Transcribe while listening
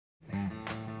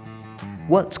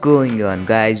What's going on,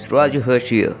 guys? Rogerharsh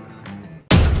here.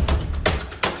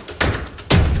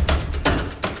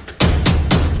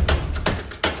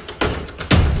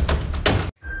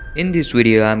 In this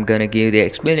video, I'm gonna give the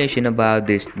explanation about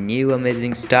this new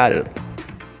amazing startup.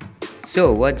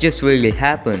 So, what just really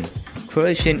happened?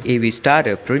 Croatian EV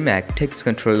startup Rimac takes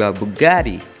control of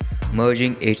Bugatti,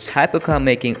 merging its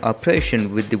hypercar-making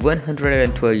operation with the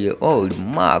 112-year-old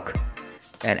marque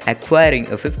and acquiring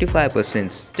a 55%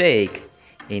 stake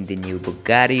in the new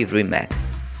Bugatti Rimac.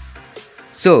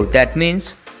 So that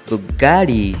means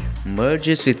Bugatti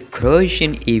merges with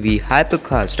Croatian EV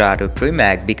hypercar startup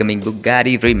Rimac, becoming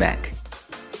Bugatti Rimac.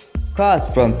 Cars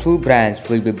from two brands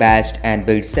will be badged and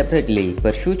built separately,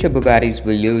 but future Bugattis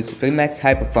will use Rimac's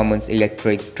high-performance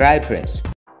electric drivetrains.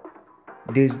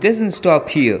 This doesn't stop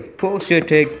here. Porsche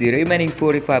takes the remaining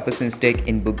 45% stake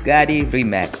in Bugatti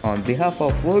Rimac on behalf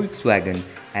of Volkswagen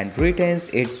and retains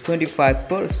its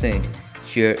 25%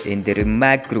 share in the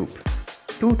Rimac Group.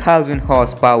 2000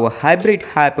 horsepower hybrid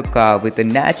hypercar with a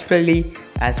naturally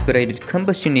aspirated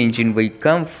combustion engine will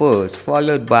come first,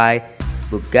 followed by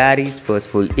Bugatti's first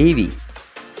full EV.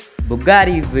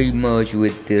 Bugatti will merge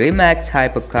with the Rimac's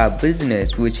hypercar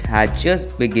business, which had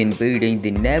just begun building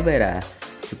the Nevera,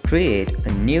 to create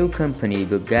a new company,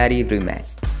 Bugatti Rimac.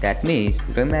 That means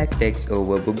Rimac takes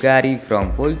over Bugatti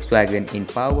from Volkswagen in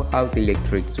powerhouse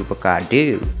electric supercar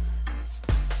deal.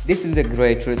 This is a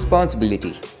great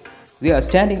responsibility. We are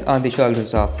standing on the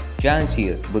shoulders of giants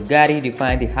here. Bugatti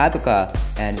defined the hypercar,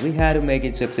 and we had to make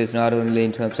it success not only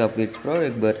in terms of its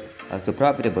product but also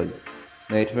profitable,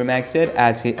 Mate Rimac said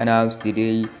as he announced the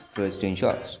deal first in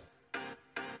shorts.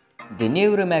 The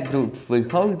new Rimac Group will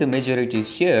hold the majority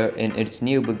share in its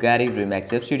new Bugatti Rimac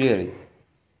subsidiary.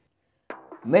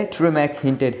 Mate Rimac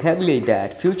hinted heavily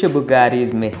that future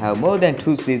Bugattis may have more than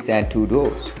 2 seats and 2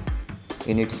 doors.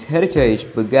 In its heritage,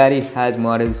 Bugatti has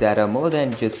models that are more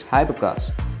than just hypercars.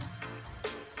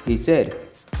 He said,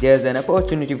 "There's an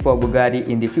opportunity for Bugatti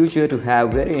in the future to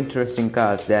have very interesting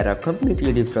cars that are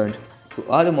completely different to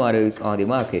other models on the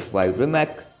market, while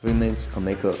Rimac remains a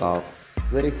maker of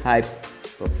very high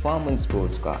performance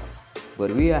sports car.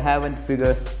 But we haven't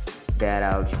figured that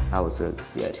out ourselves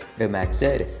yet," Rimac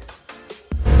said.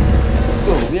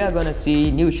 So we are gonna see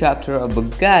new chapter of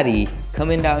Bugatti.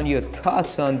 Comment down your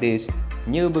thoughts on this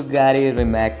new Bugatti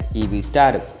Rimac EV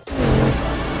startup.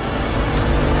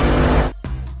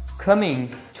 Coming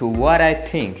to what I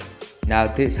think. Now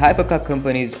these hypercar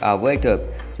companies are waked up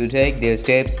to take their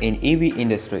steps in EV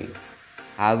industry.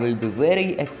 I will be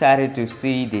very excited to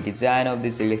see the design of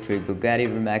this electric Bugatti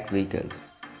Rimac vehicles.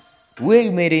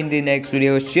 We'll meet in the next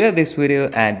video. Share this video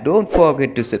and don't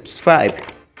forget to subscribe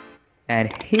and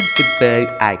hit the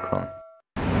bell icon.